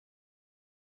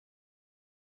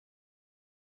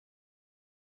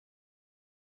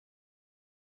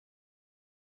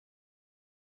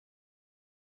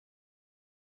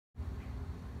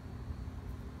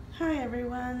Hi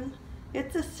everyone,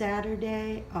 it's a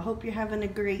Saturday. I hope you're having a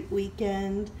great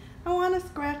weekend. I want to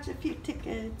scratch a few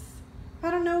tickets.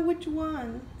 I don't know which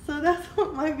one, so that's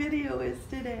what my video is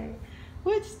today.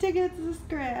 Which tickets to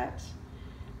scratch?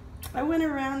 I went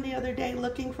around the other day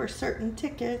looking for certain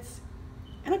tickets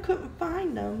and I couldn't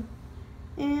find them.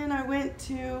 And I went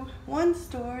to one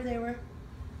store, they were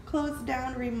closed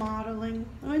down remodeling.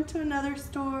 I went to another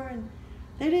store and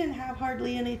they didn't have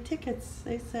hardly any tickets.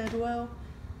 They said, well,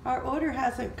 our order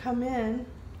hasn't come in.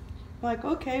 I'm like,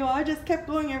 okay, well, I just kept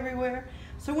going everywhere.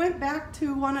 So I went back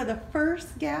to one of the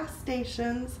first gas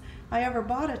stations I ever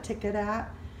bought a ticket at.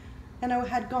 And I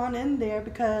had gone in there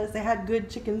because they had good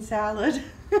chicken salad.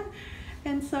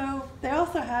 And so they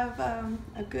also have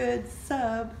a good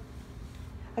sub,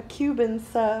 a Cuban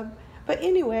sub. But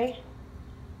anyway,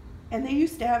 and they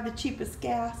used to have the cheapest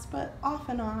gas, but off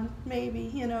and on, maybe,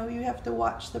 you know, you have to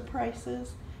watch the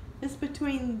prices. It's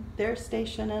between their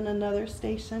station and another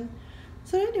station.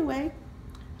 So anyway,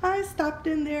 I stopped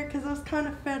in there because I was kind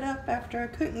of fed up after I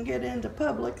couldn't get into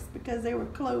Publix because they were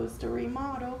closed to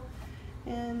remodel.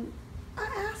 And I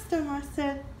asked them, I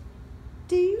said,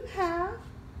 do you have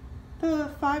the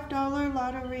 $5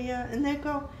 Lotteria? And they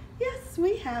go, yes,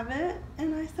 we have it.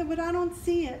 And I said, but I don't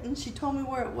see it. And she told me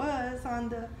where it was on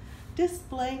the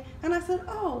display. And I said,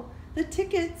 oh, the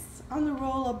tickets on the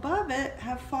roll above it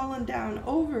have fallen down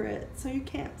over it, so you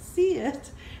can't see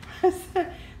it. I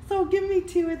said, so give me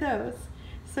 2 of those.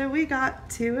 So we got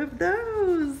 2 of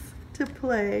those to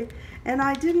play. And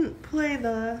I didn't play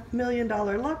the $1 Million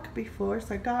Luck before,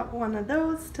 so I got one of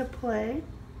those to play.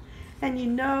 And you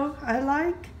know, I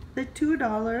like the $2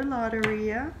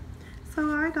 Lotteria. So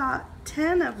I got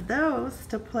 10 of those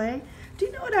to play. Do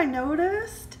you know what I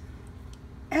noticed?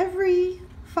 Every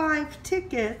 5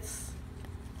 tickets,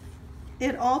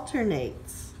 it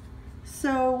alternates.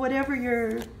 So whatever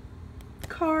your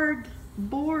card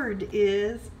board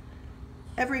is,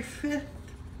 every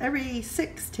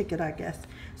 6th ticket, I guess.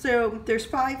 So there's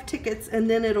 5 tickets and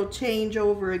then it'll change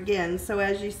over again. So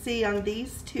as you see on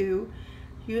these 2,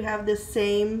 you have the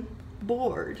same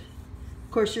board.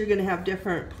 Of course, you're gonna have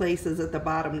different places at the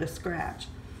bottom to scratch.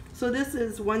 So this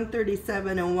is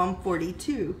 137 and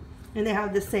 142. And they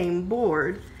have the same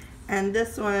board. And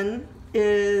this one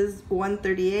is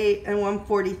 138 and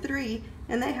 143,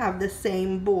 and they have the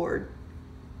same board.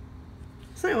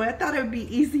 So anyway, I thought it would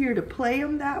be easier to play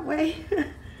them that way.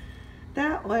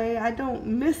 That way I don't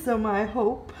miss them, I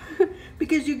hope,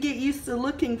 because you get used to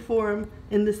looking for them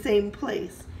in the same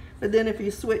place. But then if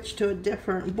you switch to a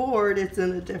different board, it's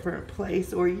in a different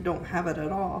place, or you don't have it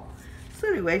at all. So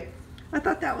anyway, I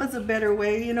thought that was a better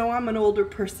way. You know, I'm an older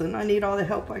person. I need all the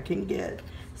help I can get.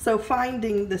 So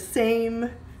finding the same,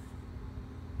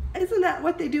 isn't that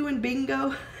what they do in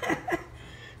bingo?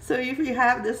 So if you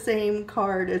have the same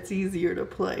card, it's easier to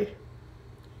play.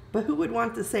 But who would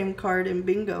want the same card in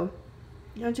bingo?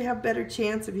 Don't you have better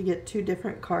chance if you get 2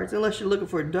 different cards? Unless you're looking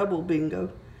for a double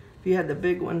bingo, if you had the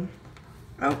big one.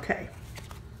 Okay.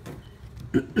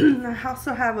 I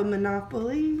also have a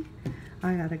Monopoly.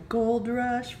 I got a Gold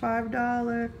Rush,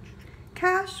 $5.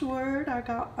 Cash Word, I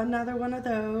got another one of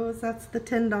those. That's the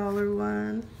 $10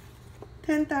 one.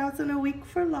 10,000 a week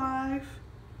for life.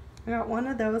 I got one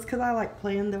of those because I like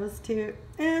playing those too.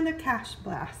 And a Cash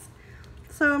Blast.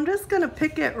 So I'm just going to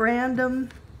pick at random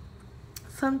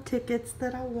some tickets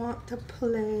that I want to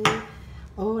play.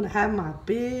 Oh, and I have my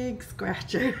big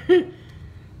scratcher.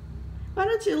 Why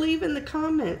don't you leave in the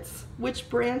comments which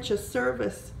branch of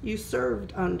service you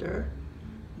served under?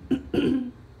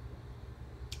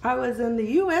 I was in the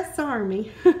U.S.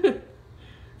 Army.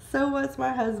 So was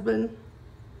my husband.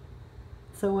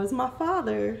 So was my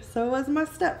father. So was my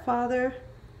stepfather.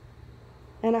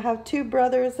 And I have 2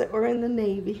 brothers that were in the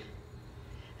Navy.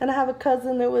 And I have a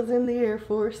cousin that was in the Air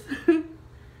Force.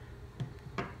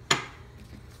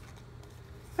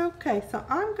 Okay, so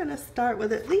I'm going to start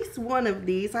with at least one of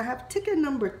these. I have ticket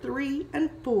number 3 and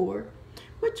 4.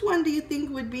 Which one do you think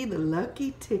would be the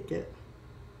lucky ticket?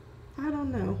 I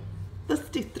don't know. Let's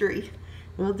do 3.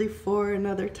 We'll do 4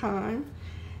 another time.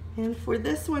 And for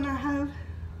this one, I have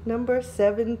number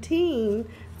 17.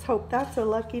 Let's hope that's a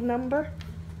lucky number.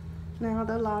 Now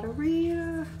the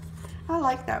Lotteria. I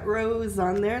like that rose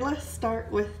on there. Let's start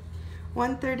with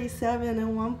 137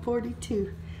 and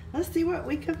 142. Let's see what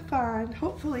we can find.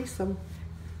 Hopefully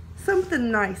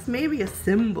something nice. Maybe a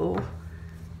symbol.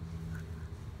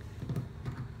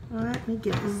 Let me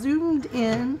get zoomed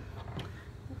in.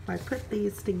 If I put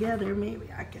these together, maybe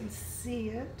I can see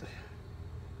it.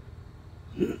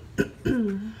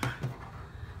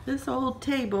 This old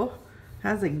table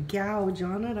has a gouge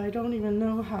on it. I don't even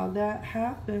know how that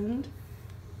happened.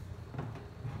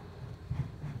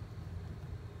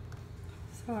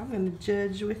 So I'm going to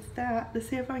judge with that to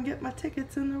see if I can get my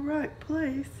tickets in the right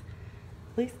place.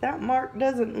 At least that mark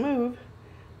doesn't move.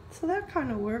 So that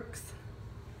kind of works.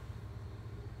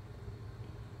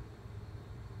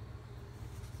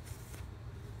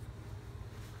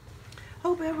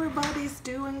 Hope everybody's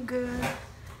doing good.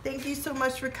 Thank you so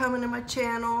much for coming to my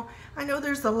channel. I know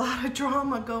there's a lot of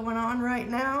drama going on right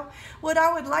now. What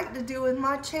I would like to do with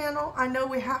my channel, I know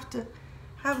we have to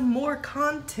have more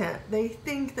content. They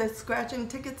think that scratching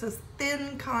tickets is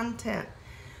thin content.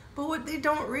 But what they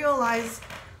don't realize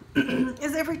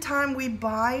is every time we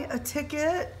buy a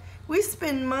ticket, we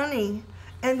spend money.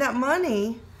 And that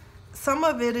money, some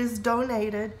of it is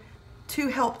donated to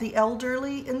help the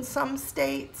elderly in some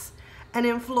states. And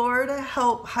in Florida,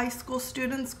 help high school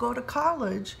students go to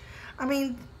college. I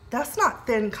mean, that's not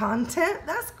thin content.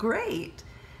 That's great.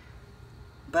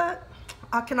 But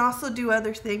I can also do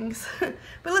other things. But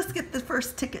let's get the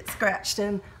first ticket scratched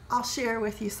and I'll share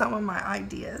with you some of my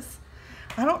ideas.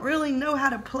 I don't really know how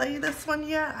to play this one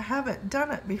yet. I haven't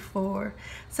done it before.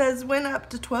 It says win up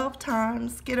to 12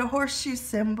 times, get a horseshoe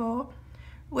symbol,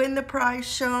 win the prize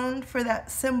shown for that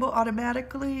symbol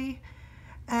automatically,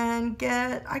 and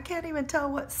get, I can't even tell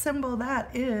what symbol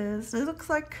that is. It looks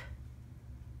like,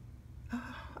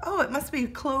 oh, it must be a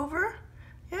clover.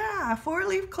 Yeah, a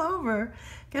 4-leaf clover.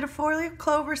 Get a 4-leaf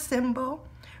clover symbol,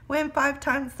 win 5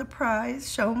 times the prize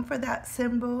shown for that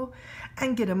symbol,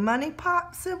 and get a money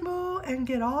pot symbol and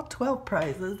get all 12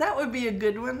 prizes. That would be a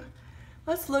good one.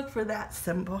 Let's look for that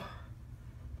symbol.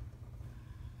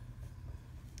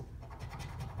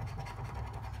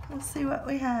 Let's see what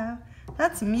we have.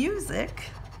 That's music.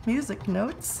 Music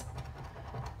notes.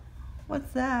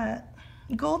 What's that?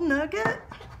 Gold nugget?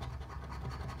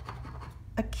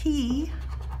 A key?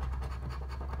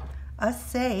 A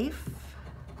safe?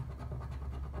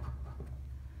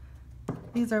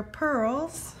 These are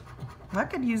pearls. I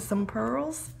could use some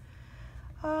pearls.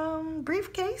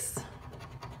 Briefcase?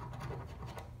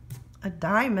 A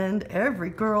diamond. Every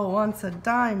girl wants a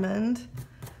diamond.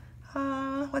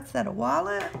 What's that, a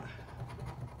wallet?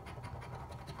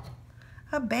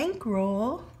 A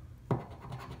bankroll.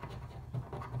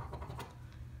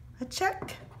 A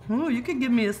check. Ooh, you could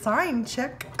give me a signed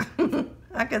check.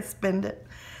 I could spend it.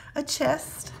 A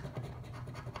chest.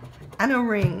 And a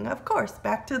ring. Of course,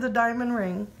 back to the diamond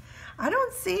ring. I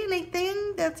don't see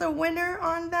anything that's a winner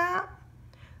on that.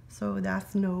 So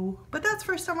that's no. But that's the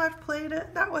first time I've played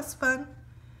it. That was fun.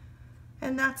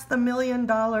 And that's the $1 Million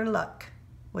Luck,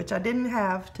 which I didn't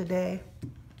have today.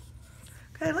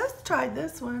 Okay, let's try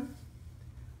this one.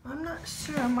 I'm not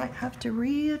sure. I might have to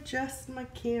readjust my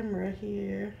camera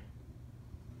here.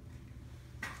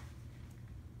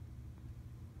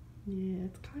 Yeah,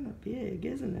 it's kind of big,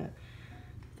 isn't it?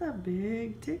 It's a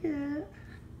big ticket.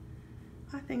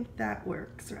 I think that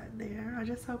works right there. I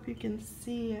just hope you can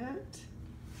see it.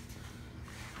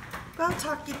 But I'll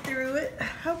talk you through it.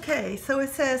 Okay, so it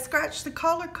says scratch the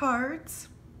caller cards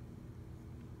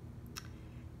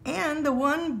and the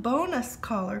 1 bonus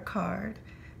caller card.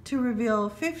 To reveal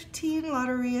 15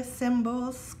 Lotteria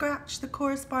symbols, scratch the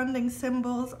corresponding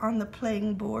symbols on the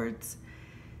playing boards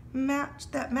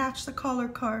that match the caller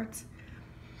cards.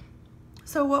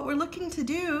 So what we're looking to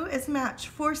do is match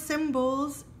 4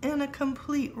 symbols in a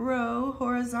complete row,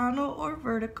 horizontal or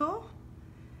vertical,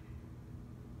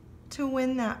 to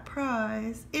win that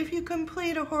prize. If you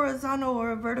complete a horizontal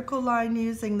or a vertical line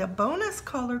using the bonus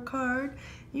caller card,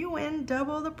 you win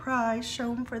double the prize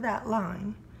shown for that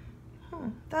line.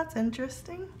 That's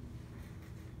interesting.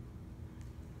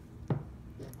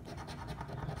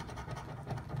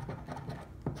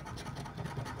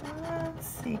 Let's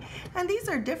see. And these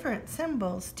are different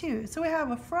symbols too. So we have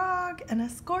a frog and a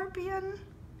scorpion.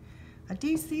 I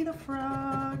do see the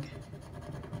frog.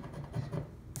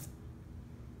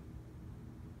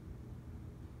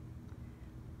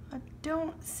 I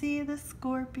don't see the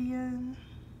scorpion.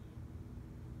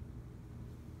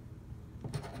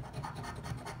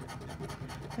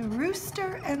 The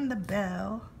rooster and the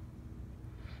bell.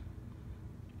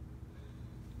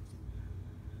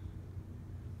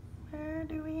 Where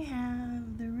do we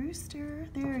have the rooster?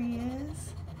 There he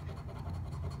is.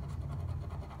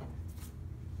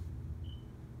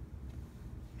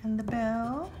 And the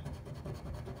bell.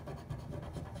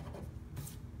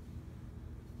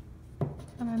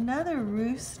 And another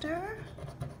rooster.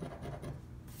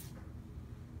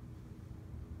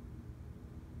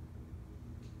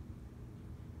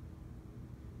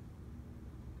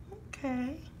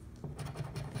 Okay.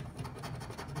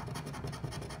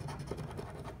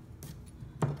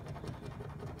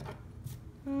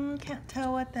 Can't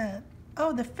tell what that.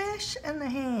 Oh, the fish and the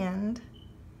hand.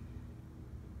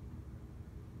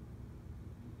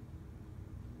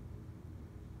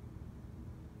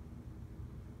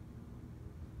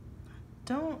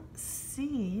 don't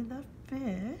see the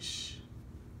fish.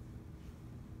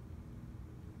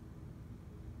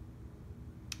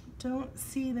 Don't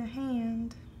see the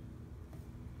hand.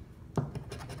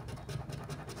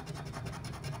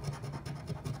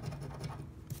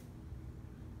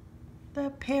 The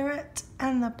parrot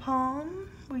and the palm.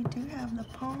 We do have the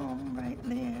palm right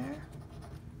there.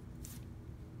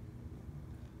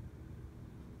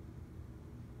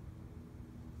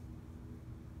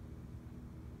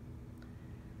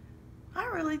 I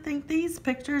really think these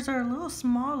pictures are a little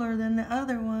smaller than the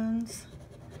other ones.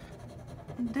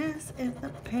 This is the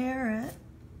parrot.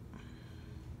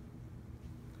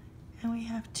 And we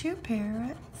have two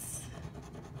parrots.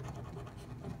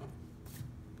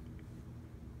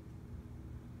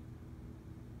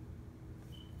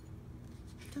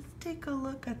 Let's take a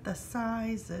look at the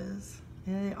sizes.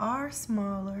 They are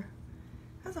smaller.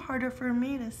 That's harder for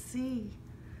me to see.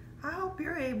 I hope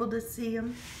you're able to see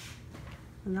them.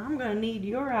 And I'm gonna need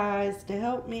your eyes to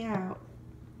help me out.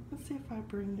 Let's see if I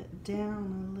bring it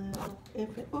down a little.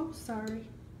 If it, oh, sorry.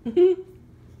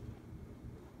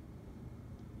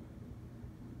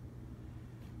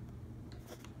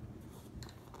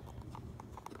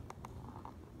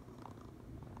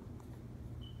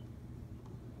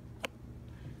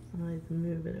 Let's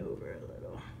move it over a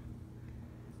little.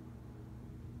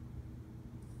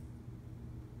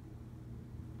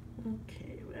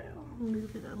 Okay, well, I'll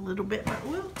move it a little bit, but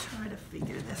we'll try to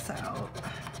figure this out.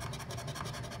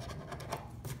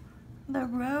 The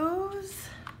rose,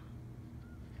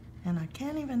 and I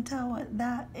can't even tell what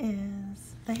that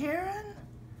is. The heron?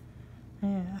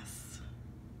 Yes.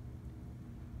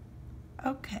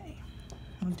 Okay,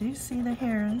 I do see the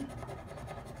heron.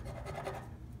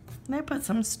 They put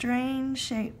some strange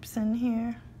shapes in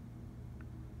here.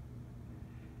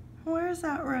 Where's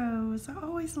that rose? I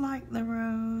always liked the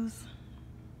rose.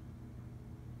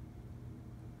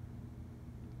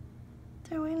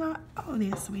 Did we not? Oh,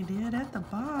 yes, we did at the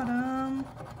bottom.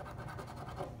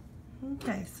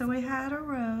 Okay, so we had a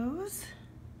rose.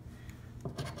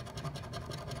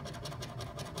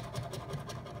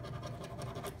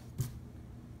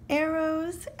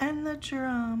 Arrows and the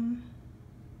drum.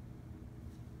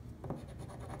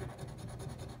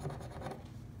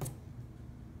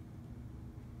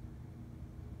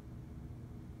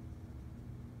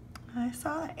 I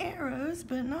saw the arrows,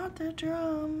 but not the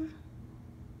drum.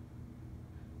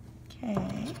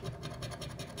 Okay.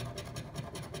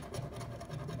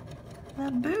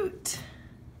 The boot.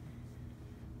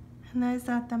 And is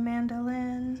that the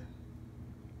mandolin?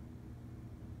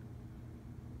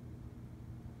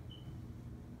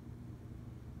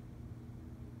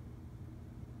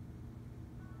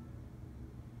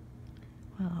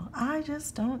 Well, I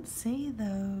just don't see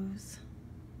those.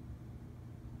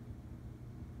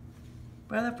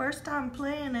 For the first time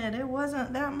playing it, it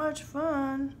wasn't that much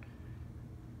fun.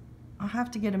 I'll have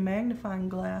to get a magnifying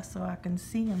glass so I can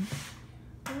see them.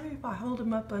 Maybe if I hold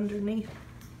them up underneath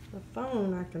the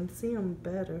phone, I can see them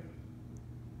better.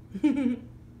 Do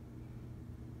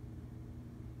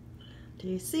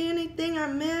you see anything I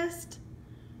missed?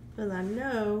 Well, I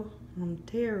know I'm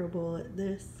terrible at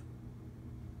this.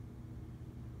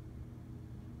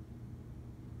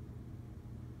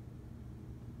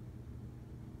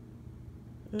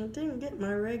 I didn't get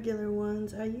my regular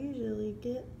ones I usually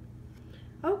get.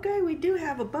 Okay, we do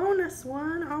have a bonus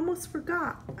one. I almost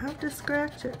forgot. I have to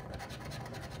scratch it.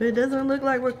 But it doesn't look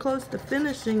like we're close to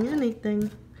finishing anything.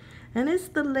 And it's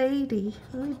the lady.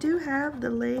 We do have the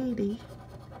lady.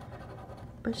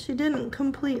 But she didn't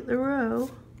complete the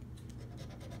row.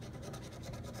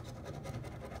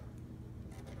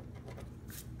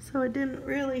 So it didn't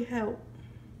really help.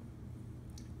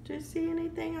 Did you see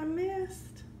anything I missed?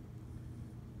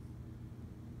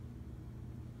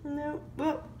 Nope.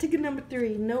 Well, ticket number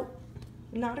 3. Nope.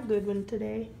 Not a good one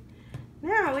today.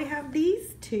 Now we have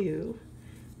these two.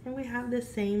 And we have the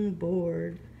same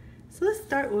board. So let's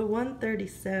start with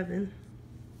 137.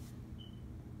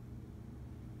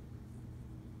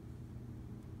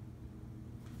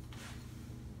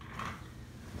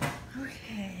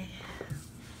 Okay.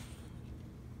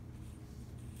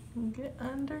 Get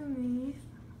underneath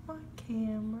my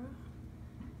camera.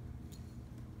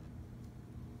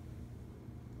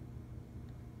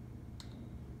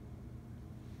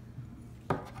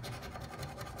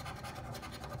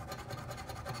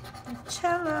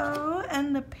 Cello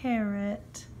and the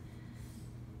parrot.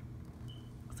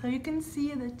 So you can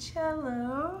see the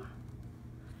cello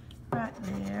right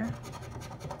there.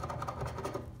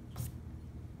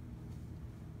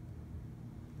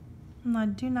 And I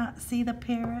do not see the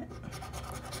parrot.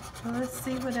 So let's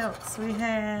see what else we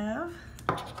have.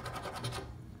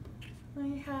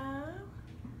 We have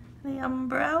The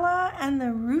umbrella and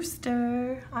the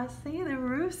rooster. I see the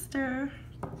rooster.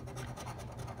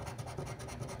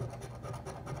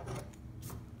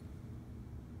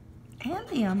 And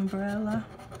the umbrella.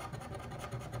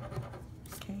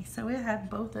 Okay, so we have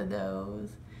both of those.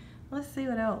 Let's see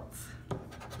what else.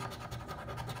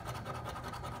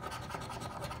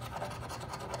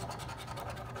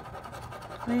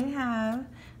 We have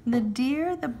the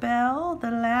deer, the bell,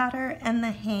 the ladder, and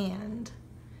the hand.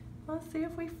 Let's see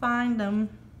if we find them.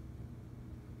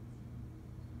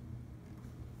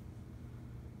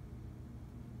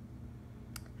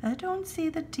 I don't see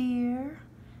the deer.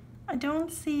 I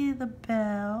don't see the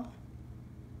bell.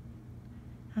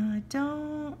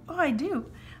 Oh, I do.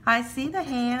 I see the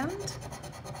hand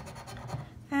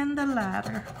and the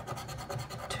ladder.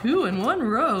 2 in 1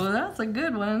 row. That's a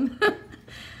good one.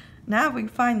 Now if we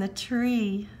find the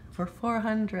tree for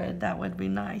 400, that would be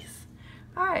nice.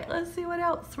 All right, let's see what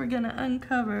else we're gonna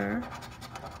uncover.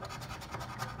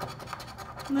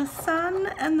 The sun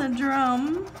and the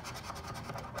drum,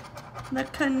 the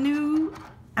canoe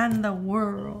and the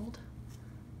world.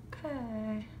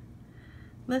 Okay.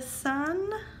 The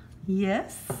sun,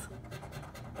 yes.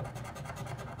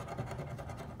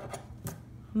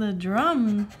 The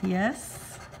drum,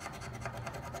 yes.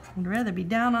 I'd rather be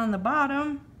down on the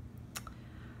bottom.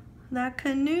 The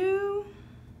canoe,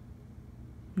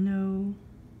 no.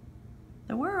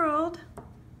 The world,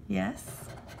 yes.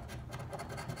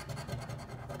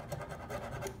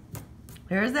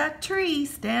 There's that tree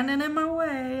standing in my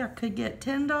way. I could get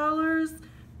 $10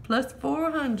 plus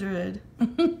 400.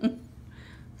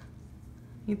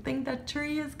 You think that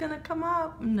tree is gonna come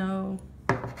up? No,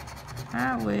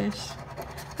 I wish.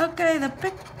 Okay, the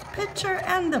picture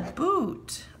and the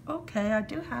boot. Okay, I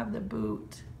do have the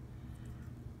boot.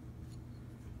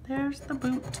 There's the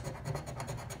boot.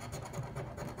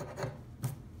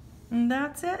 And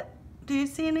that's it. Do you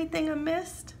see anything I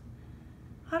missed?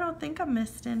 I don't think I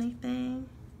missed anything.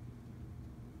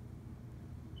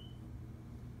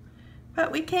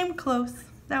 But we came close.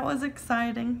 That was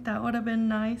exciting. That would have been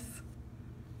nice.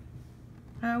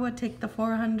 I would take the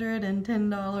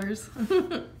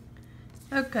 $410.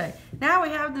 Okay, now we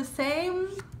have the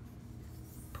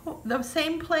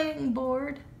same playing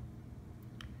board.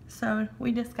 So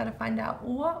we just gotta find out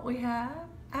what we have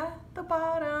at the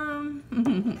bottom.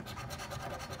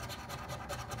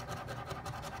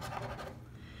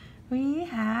 We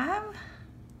have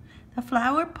the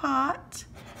flower pot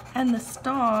and the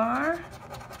star,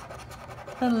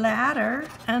 the ladder,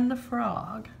 and the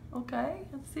frog. Okay,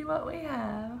 let's see what we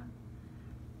have.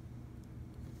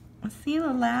 I see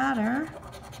the ladder.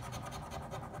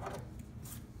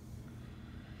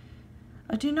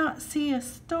 I do not see a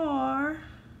star.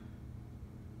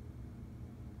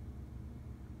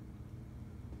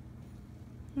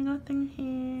 Nothing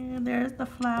here. There's the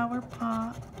flower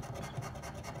pot.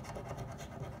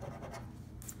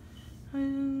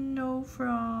 And no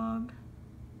frog.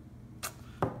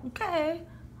 Okay,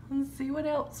 let's see what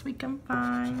else we can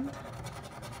find.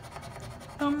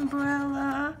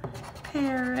 Umbrella,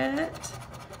 parrot,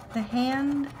 the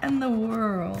hand, and the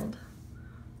world.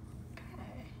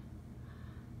 Okay.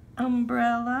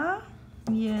 Umbrella,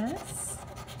 yes.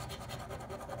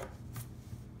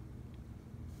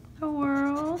 The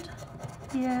world,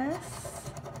 yes.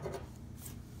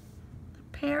 The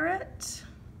parrot,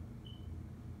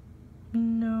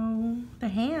 no. The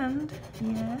hand,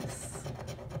 yes.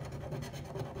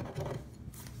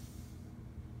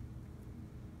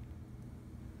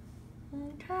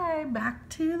 Okay, back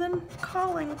to the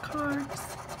calling cards.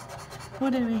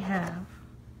 What do we have?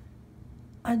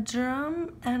 A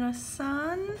drum and a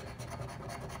sun.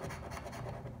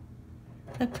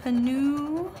 The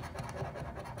canoe.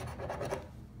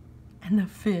 And the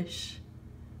fish.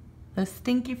 The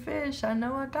stinky fish. I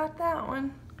know I got that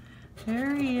one.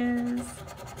 There he is.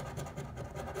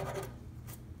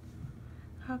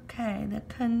 Okay, the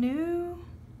canoe.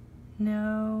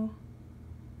 No.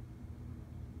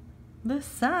 The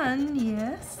sun,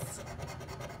 yes.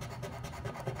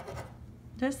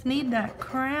 Just need that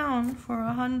crown for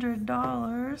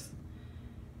 $100.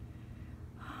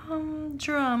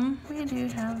 Drum. We do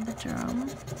have the drum.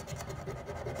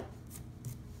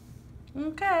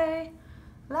 Okay,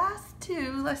 last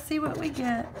two. Let's see what we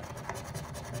get.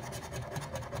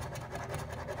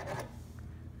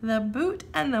 The boot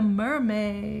and the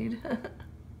mermaid.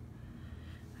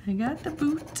 I got the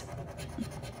boot.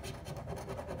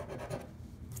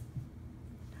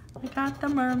 I got the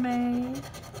mermaid.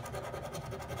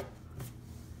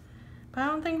 But I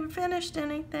don't think we finished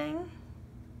anything.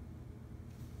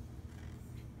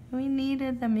 We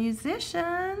needed the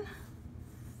musician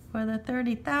for the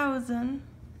 30,000.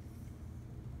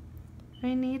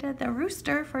 We needed the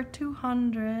rooster for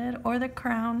 200 or the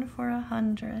crown for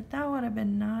 100. That would have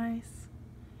been nice.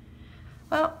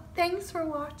 Well, thanks for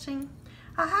watching.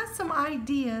 I have some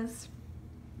ideas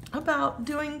about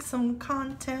doing some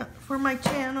content for my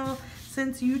channel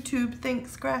since YouTube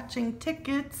thinks scratching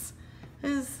tickets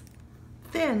is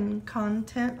thin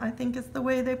content, I think is the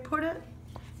way they put it.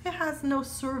 It has no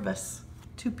service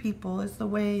to people is the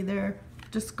way they're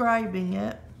describing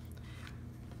it.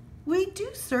 We do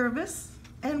service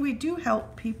and we do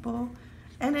help people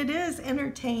and it is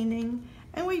entertaining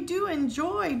and we do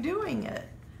enjoy doing it.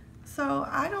 So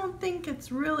I don't think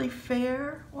it's really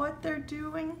fair what they're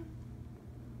doing.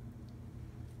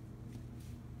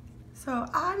 So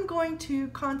I'm going to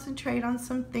concentrate on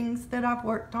some things that I've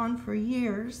worked on for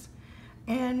years.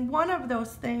 And one of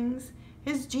those things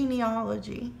is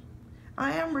genealogy.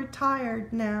 I am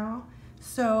retired now,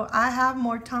 so I have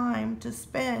more time to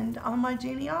spend on my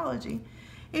genealogy.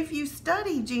 If you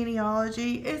study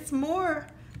genealogy, it's more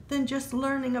than just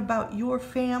learning about your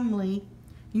family,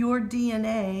 your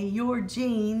DNA, your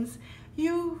genes.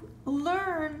 You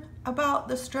learn about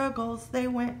the struggles they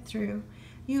went through.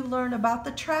 You learn about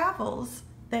the travels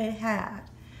they had.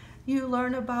 You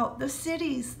learn about the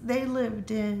cities they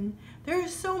lived in.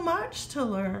 There's so much to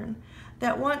learn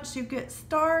that once you get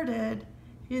started,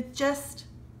 it just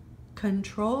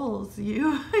controls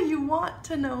you. You want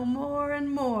to know more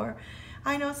and more.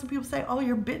 I know some people say, oh,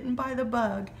 you're bitten by the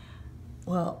bug.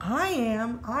 Well, I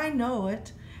am. I know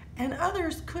it. And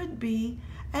others could be.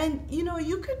 And, you know,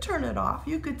 you could turn it off.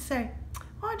 You could say,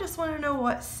 oh, I just want to know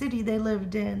what city they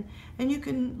lived in. And you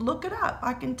can look it up.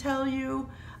 I can tell you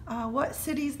what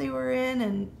cities they were in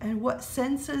and what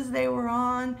census they were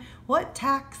on, what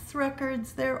tax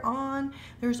records they're on.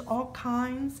 There's all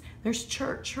kinds. There's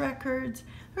church records.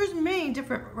 There's many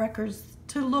different records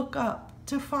to look up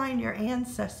to find your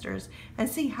ancestors and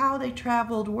see how they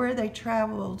traveled, where they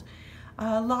traveled.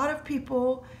 A lot of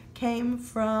people came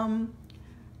from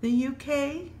the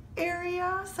UK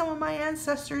area. Some of my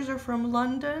ancestors are from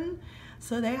London,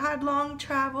 so they had long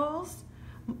travels.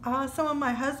 Some of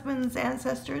my husband's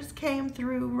ancestors came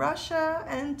through Russia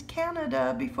and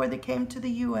Canada before they came to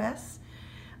the US.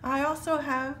 I also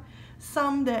have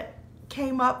some that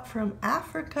came up from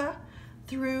Africa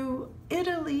through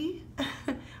Italy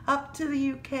up to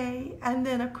the UK and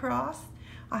then across.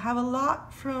 I have a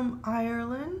lot from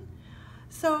Ireland.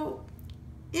 So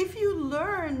if you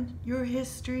learn your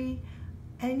history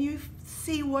and you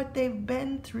see what they've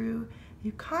been through,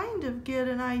 you kind of get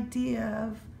an idea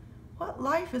of what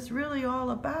life is really all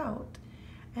about.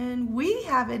 And we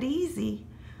have it easy,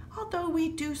 although we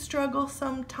do struggle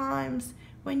sometimes.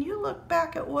 When you look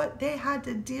back at what they had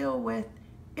to deal with,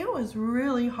 it was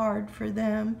really hard for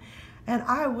them. And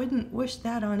I wouldn't wish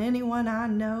that on anyone I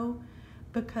know,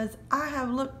 because I have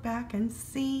looked back and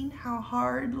seen how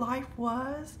hard life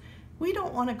was. We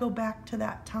don't want to go back to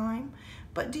that time.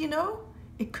 But do you know,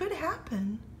 it could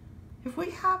happen. If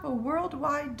we have a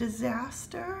worldwide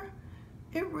disaster,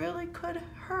 it really could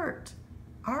hurt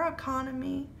our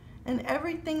economy and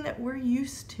everything that we're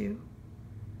used to.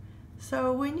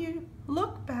 So when you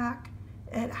look back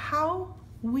at how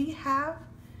we have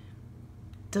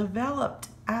developed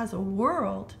as a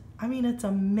world, I mean, it's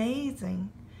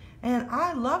amazing. And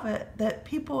I love it that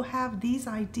people have these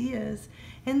ideas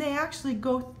and they actually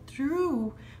go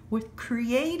through with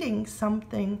creating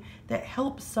something that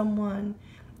helps someone.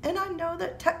 And I know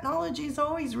that technology is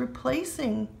always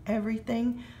replacing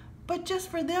everything, but just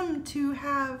for them to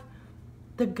have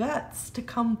the guts to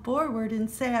come forward and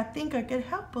say, I think I could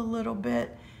help a little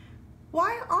bit.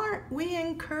 Why aren't we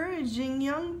encouraging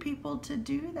young people to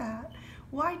do that?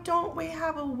 Why don't we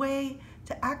have a way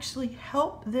to actually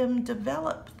help them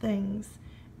develop things?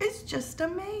 It's just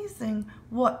amazing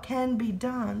what can be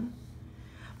done.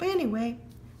 But anyway,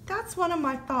 that's one of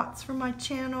my thoughts for my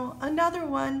channel. Another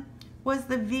one was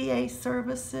the VA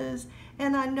services,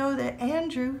 and I know that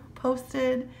Andrew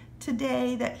posted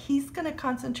today that he's going to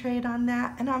concentrate on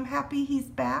that, and I'm happy he's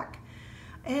back,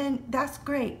 and that's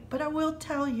great. But I will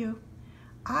tell you,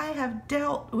 I have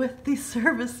dealt with these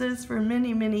services for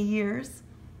many, many years,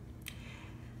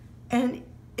 and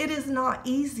it is not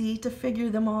easy to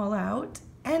figure them all out.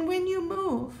 And when you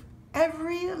move,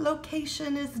 every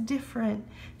location is different.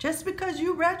 Just because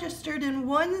you registered in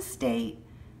one state,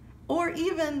 or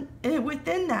even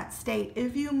within that state,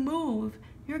 if you move,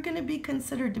 you're going to be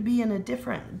considered to be in a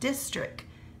different district.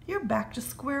 You're back to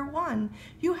square one.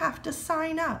 You have to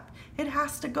sign up. It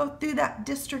has to go through that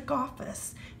district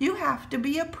office. You have to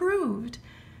be approved.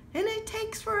 And it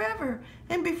takes forever.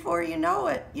 And before you know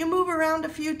it, you move around a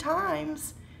few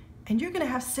times and you're going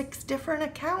to have 6 different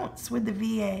accounts with the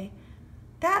VA.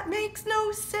 That makes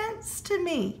no sense to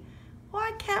me.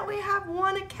 Why can't we have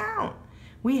one account?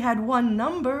 We had one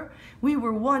number. We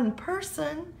were one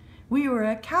person. We were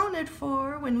accounted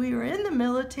for when we were in the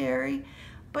military.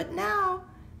 But now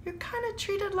you're kind of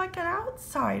treated like an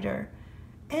outsider.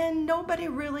 And nobody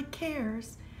really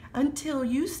cares until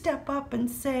you step up and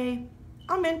say,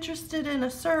 I'm interested in a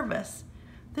service.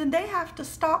 Then they have to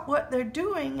stop what they're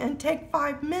doing and take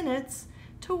 5 minutes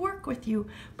to work with you.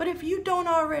 But if you don't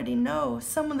already know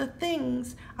some of the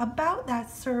things about that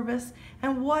service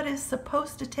and what is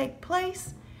supposed to take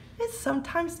place, it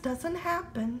sometimes doesn't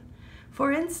happen.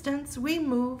 For instance, we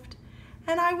moved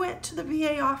and I went to the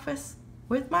VA office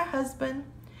with my husband.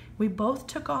 We both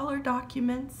took all our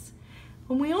documents.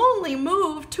 And we only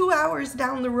moved 2 hours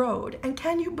down the road. And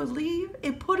can you believe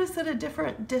it put us in a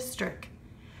different district?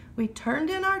 We turned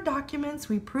in our documents,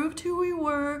 we proved who we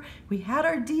were, we had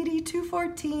our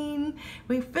DD-214,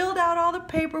 we filled out all the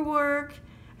paperwork,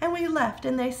 and we left.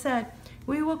 And they said,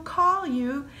 we will call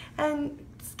you and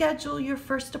schedule your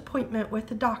first appointment with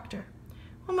the doctor.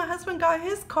 Well, my husband got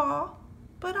his call,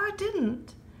 but I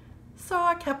didn't. So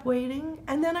I kept waiting,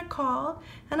 and then I called,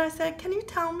 and I said, can you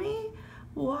tell me,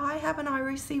 why haven't I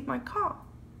received my call?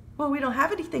 Well, we don't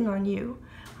have anything on you.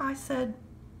 I said,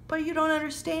 but you don't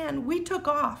understand. We took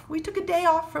off. We took a day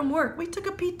off from work. We took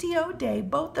a PTO day,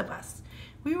 both of us.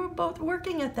 We were both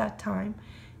working at that time.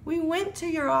 We went to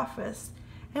your office,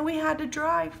 and we had to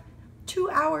drive 2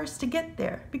 hours to get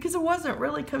there because it wasn't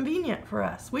really convenient for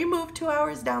us. We moved 2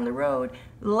 hours down the road,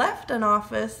 left an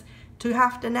office to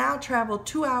have to now travel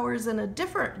 2 hours in a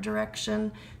different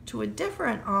direction to a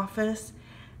different office,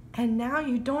 and now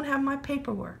you don't have my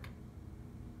paperwork.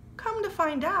 Come to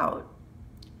find out,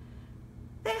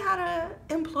 they had an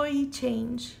employee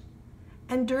change,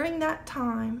 and during that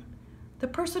time, the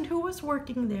person who was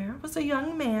working there was a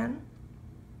young man,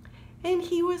 and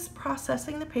he was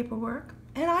processing the paperwork,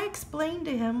 and I explained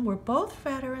to him, we're both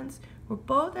veterans, we're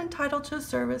both entitled to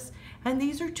service, and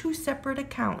these are 2 separate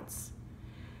accounts.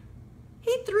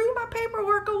 He threw my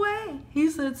paperwork away. He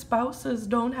said spouses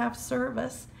don't have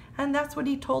service. And that's what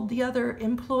he told the other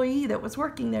employee that was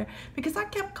working there, because I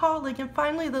kept calling, and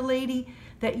finally the lady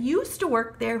that used to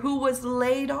work there, who was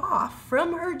laid off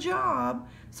from her job,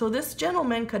 so this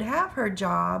gentleman could have her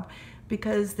job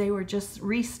because they were just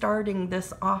restarting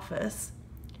this office,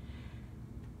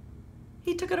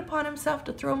 he took it upon himself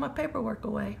to throw my paperwork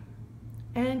away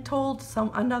and told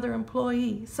another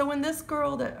employee. So when this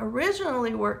girl that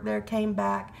originally worked there came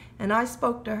back and I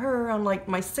spoke to her on like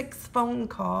my 6th phone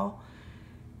call,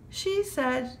 she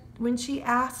said when she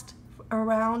asked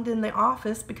around in the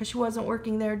office, because she wasn't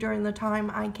working there during the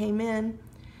time I came in,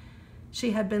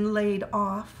 she had been laid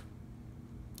off.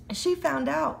 She found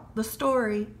out the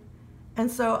story, and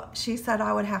so she said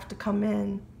I would have to come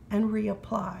in and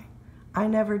reapply. I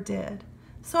never did.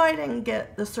 So I didn't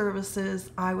get the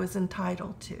services I was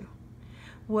entitled to.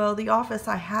 Well, the office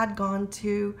I had gone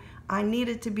to, I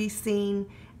needed to be seen,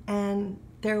 and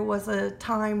there was a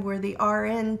time where the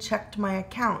RN checked my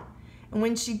account. And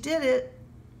when she did it,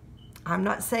 I'm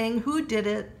not saying who did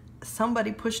it,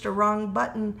 somebody pushed a wrong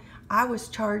button, I was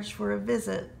charged for a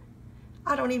visit.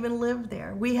 I don't even live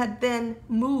there. We had been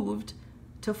moved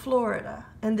to Florida,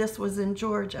 and this was in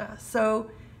Georgia.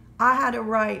 So I had to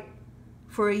write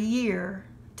for a year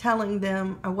telling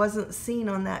them I wasn't seen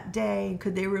on that day.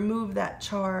 Could they remove that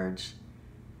charge?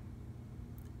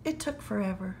 It took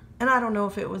forever. And I don't know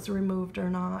if it was removed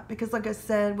or not, because like I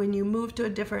said, when you move to a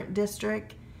different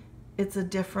district, it's a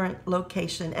different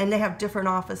location, and they have different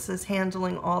offices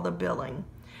handling all the billing.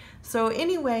 So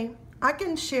anyway, I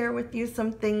can share with you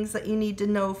some things that you need to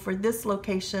know for this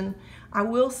location. I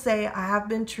will say I have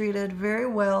been treated very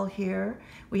well here.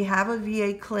 We have a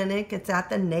VA clinic. It's at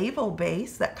the Naval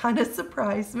Base. That kind of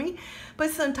surprised me.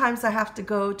 But sometimes I have to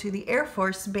go to the Air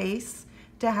Force Base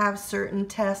to have certain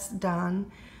tests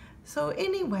done. So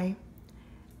anyway,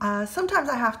 sometimes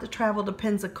I have to travel to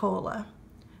Pensacola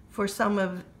for some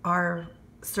of our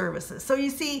services. So you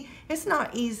see, it's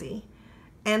not easy.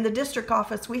 And the district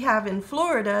office we have in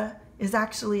Florida is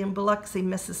actually in Biloxi,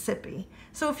 Mississippi.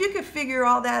 So if you could figure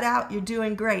all that out, you're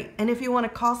doing great. And if you want to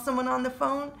call someone on the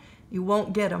phone, you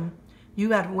won't get them. You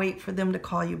got to wait for them to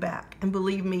call you back. And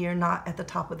believe me, you're not at the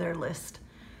top of their list.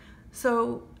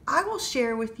 So I will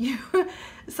share with you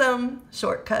some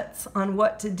shortcuts on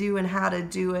what to do and how to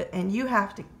do it. And you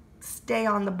have to stay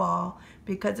on the ball,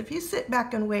 because if you sit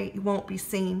back and wait, you won't be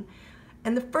seen.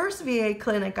 And the first VA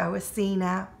clinic I was seen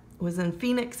at was in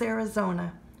Phoenix,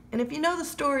 Arizona. And if you know the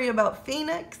story about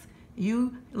Phoenix,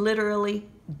 you literally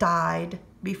died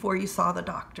before you saw the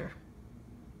doctor.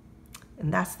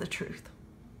 And that's the truth.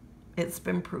 It's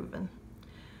been proven.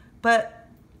 But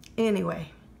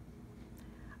Anyway,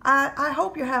 I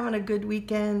hope you're having a good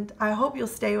weekend. I hope you'll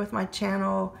stay with my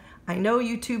channel. I know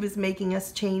YouTube is making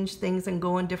us change things and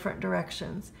go in different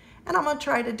directions. And I'm going to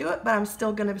try to do it, but I'm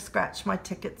still going to scratch my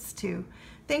tickets too.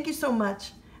 Thank you so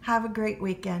much. Have a great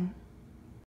weekend.